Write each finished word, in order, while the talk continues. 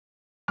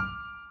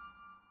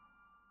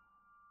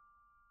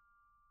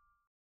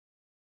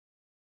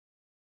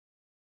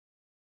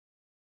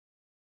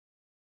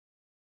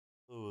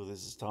Hello,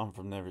 this is Tom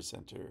from Never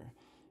Center,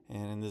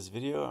 and in this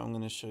video I'm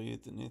going to show you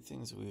the new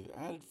things we've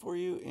added for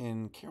you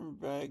in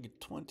CameraBag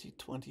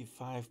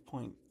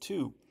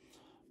 2025.2,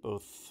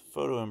 both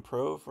Photo and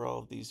Pro for all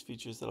of these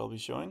features that I'll be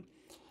showing.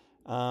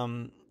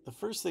 The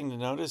first thing to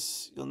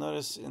notice, you'll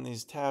notice in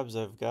these tabs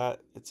it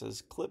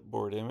says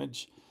Clipboard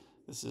image.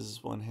 This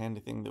is one handy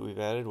thing that we've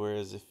added,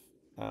 whereas if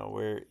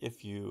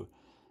you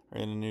are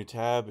in a new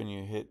tab and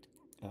you hit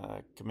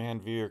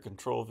Command V or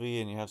Control V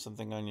and you have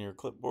something on your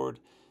clipboard,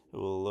 it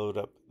will load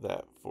up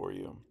that for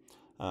you.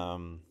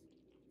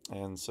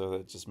 And so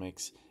that just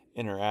makes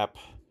inter-app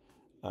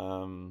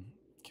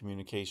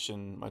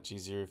communication much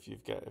easier if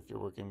you're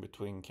working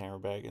between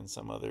CameraBag and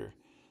some other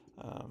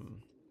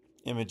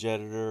image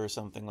editor or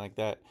something like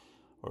that,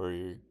 or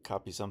you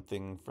copy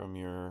something from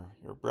your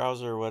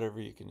browser or whatever,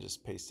 you can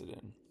just paste it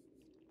in.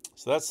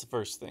 So that's the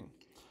first thing.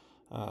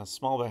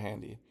 Small but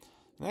handy.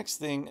 Next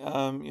thing,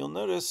 you'll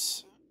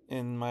notice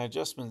in my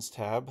adjustments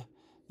tab,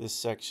 this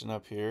section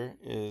up here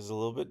is a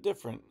little bit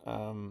different.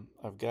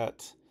 I've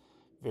got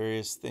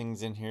various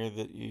things in here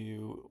that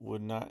you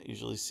would not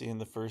usually see in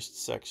the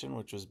first section,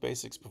 which was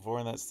basics before,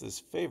 and that's this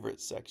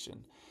favorite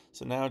section.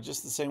 So now,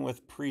 just the same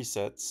with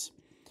presets,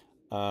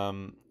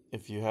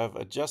 if you have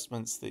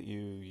adjustments that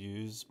you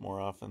use more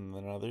often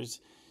than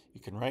others,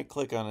 you can right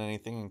click on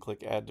anything and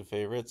click add to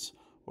favorites,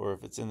 or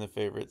if it's in the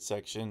favorite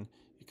section,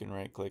 you can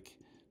right click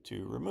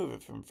to remove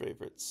it from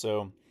favorites.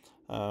 So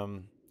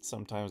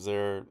sometimes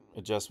there are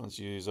adjustments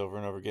you use over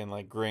and over again,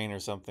 like grain or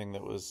something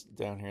that was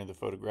down here in the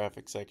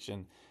photographic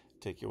section.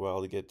 Take you a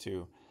while to get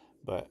to.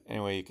 But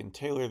anyway, you can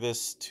tailor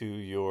this to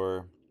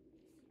your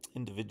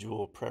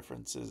individual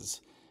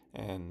preferences,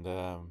 and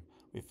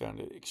we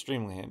found it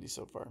extremely handy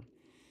so far.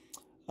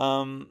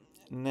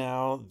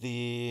 Now,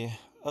 the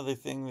other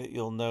thing that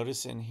you'll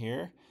notice in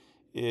here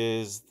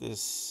is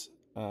this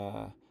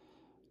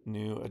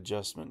new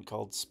adjustment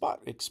called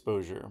spot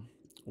exposure,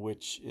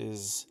 which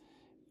is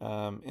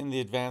in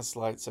the advanced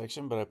light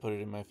section, but I put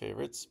it in my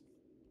favorites.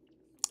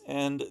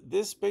 And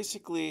this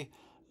basically,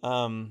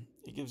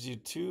 it gives you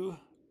two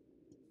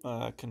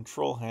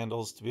control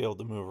handles to be able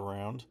to move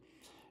around.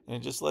 And it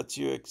just lets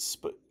you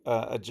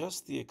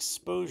adjust the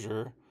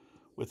exposure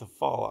with a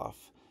fall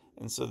off.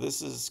 And so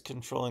this is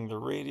controlling the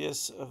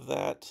radius of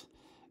that,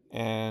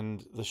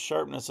 and the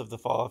sharpness of the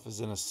fall off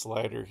is in a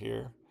slider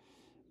here.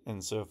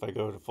 And so if I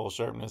go to full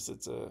sharpness,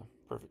 it's a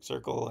perfect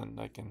circle, and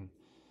I can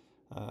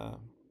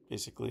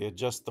basically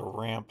adjust the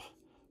ramp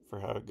for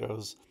how it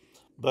goes.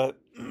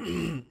 But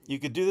you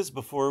could do this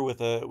before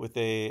with a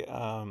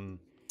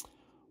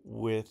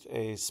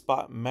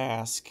spot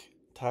mask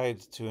tied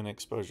to an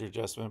exposure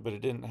adjustment, but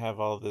it didn't have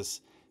all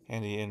this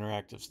handy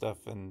interactive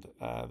stuff, and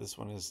this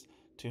one is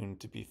tuned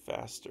to be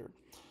faster.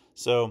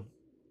 So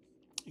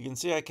you can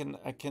see I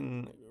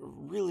can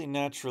really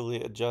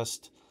naturally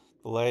adjust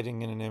the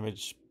lighting in an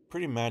image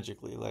pretty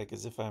magically, like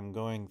as if I'm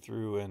going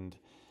through and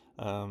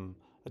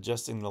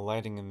adjusting the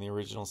lighting in the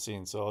original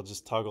scene. So I'll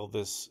just toggle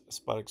this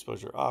spot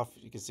exposure off.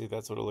 You can see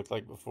that's what it looked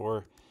like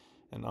before,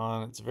 and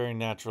on. It's very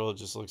natural. It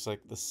just looks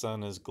like the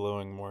sun is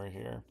glowing more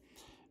here.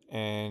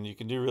 And you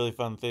can do really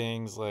fun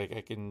things, like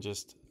I can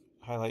just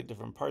highlight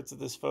different parts of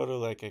this photo.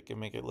 Like I can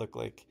make it look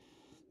like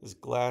this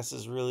glass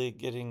is really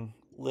getting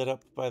lit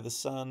up by the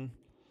sun.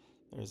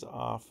 There's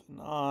off and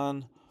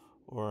on.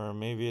 Or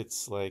maybe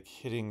it's like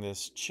hitting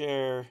this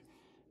chair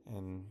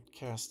and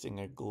casting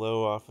a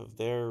glow off of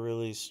there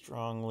really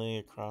strongly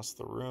across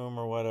the room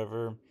or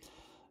whatever.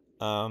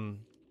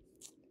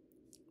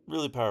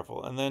 Really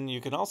powerful. And then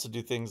you can also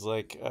do things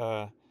like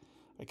I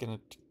can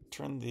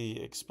turn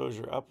the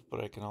exposure up, but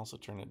I can also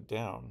turn it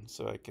down.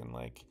 So I can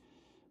like,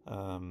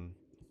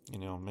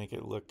 make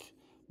it look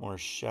more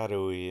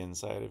shadowy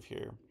inside of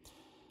here.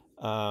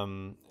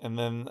 And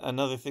then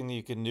another thing that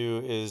you can do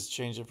is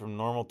change it from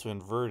normal to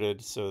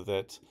inverted, so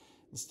that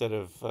instead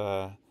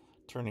of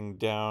turning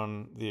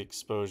down the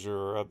exposure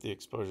or up the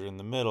exposure in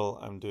the middle,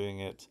 I'm doing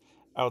it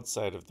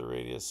outside of the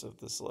radius of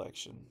the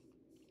selection.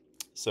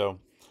 So,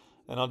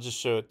 and I'll just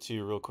show it to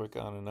you real quick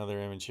on another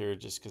image here,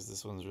 just because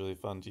this one's really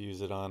fun to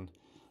use it on,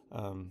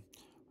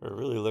 where it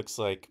really looks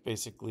like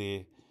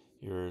basically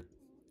you're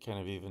kind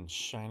of even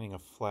shining a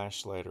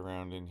flashlight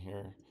around in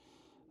here.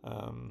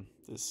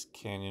 This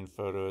canyon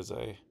photo, as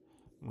I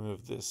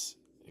move this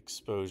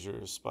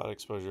spot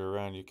exposure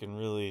around, you can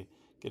really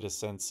get a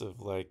sense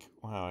of like,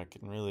 wow, I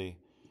can really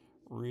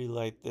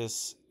relight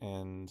this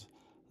and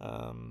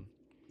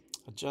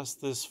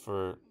adjust this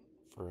for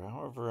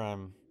whatever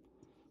I'm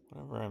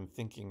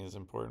thinking is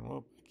important.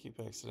 Whoop, I keep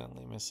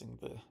accidentally missing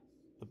the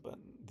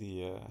button,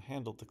 the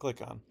handle to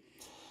click on.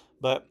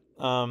 But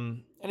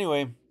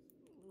anyway,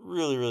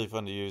 really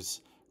fun to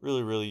use,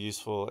 really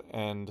useful.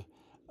 And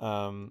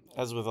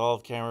as with all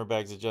of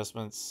CameraBag's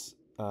adjustments,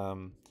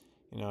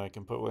 I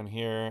can put one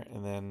here,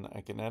 and then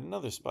I can add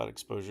another spot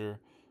exposure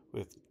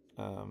with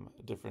a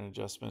different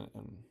adjustment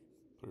and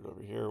put it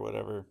over here or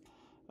whatever.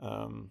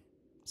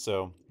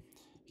 So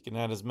you can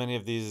add as many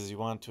of these as you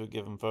want to a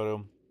given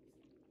photo.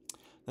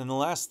 Then the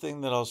last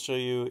thing that I'll show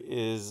you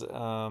is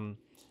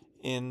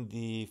in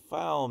the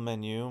File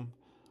menu,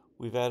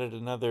 we've added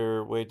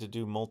another way to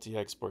do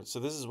multi-export. So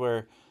this is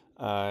where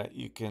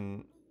you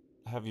can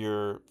have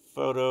your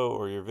photo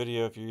or your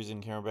video if you're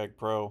using CameraBag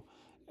Pro,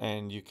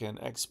 and you can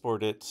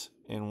export it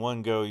in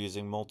one go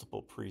using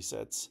multiple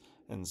presets.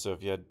 And so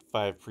if you had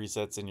 5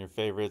 presets in your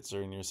favorites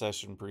or in your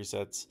session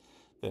presets,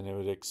 then it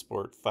would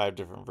export 5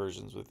 different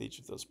versions with each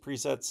of those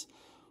presets.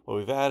 What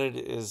we've added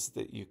is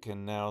that you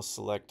can now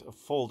select a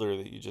folder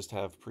that you just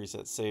have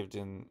presets saved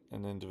in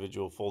an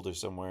individual folder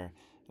somewhere,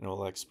 and it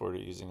will export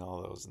it using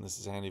all those. And this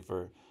is handy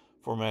for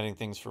formatting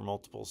things for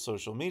multiple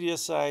social media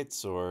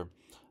sites, or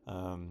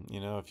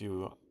if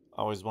you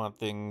always want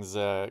things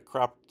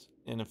cropped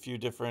in a few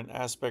different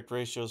aspect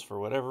ratios for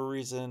whatever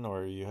reason,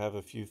 or you have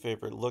a few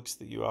favorite looks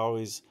that you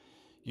always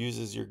use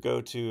as your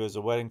go-to as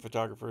a wedding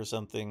photographer or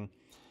something,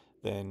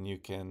 then you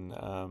can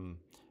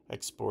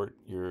export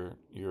your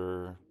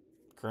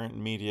current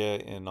media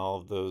in all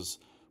of those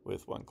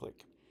with one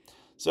click.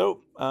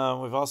 So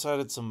we've also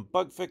added some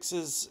bug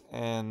fixes,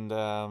 and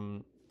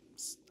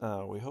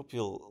we hope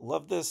you'll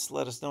love this.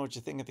 Let us know what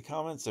you think in the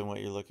comments and what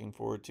you're looking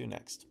forward to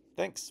next.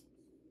 Thanks.